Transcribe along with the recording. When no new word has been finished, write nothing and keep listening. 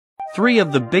3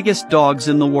 of the biggest dogs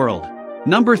in the world.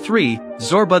 Number 3,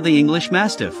 Zorba the English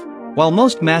Mastiff. While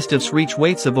most Mastiffs reach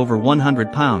weights of over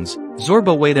 100 pounds,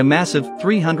 Zorba weighed a massive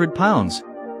 300 pounds.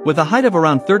 With a height of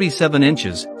around 37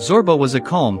 inches, Zorba was a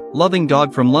calm, loving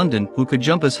dog from London who could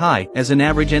jump as high as an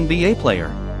average NBA player.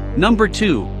 Number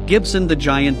 2, Gibson the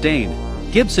Giant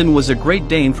Dane. Gibson was a Great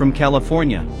Dane from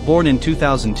California, born in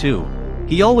 2002.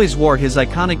 He always wore his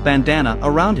iconic bandana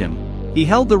around him. He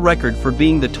held the record for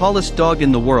being the tallest dog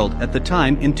in the world at the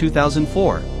time in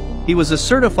 2004. He was a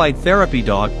certified therapy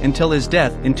dog until his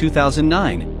death in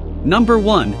 2009. Number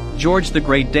 1, George the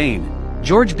Great Dane.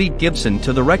 George beat Gibson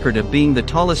to the record of being the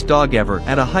tallest dog ever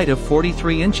at a height of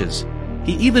 43 inches.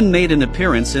 He even made an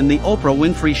appearance in the Oprah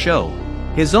Winfrey Show.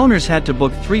 His owners had to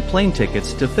book 3 plane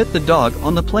tickets to fit the dog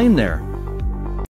on the plane there.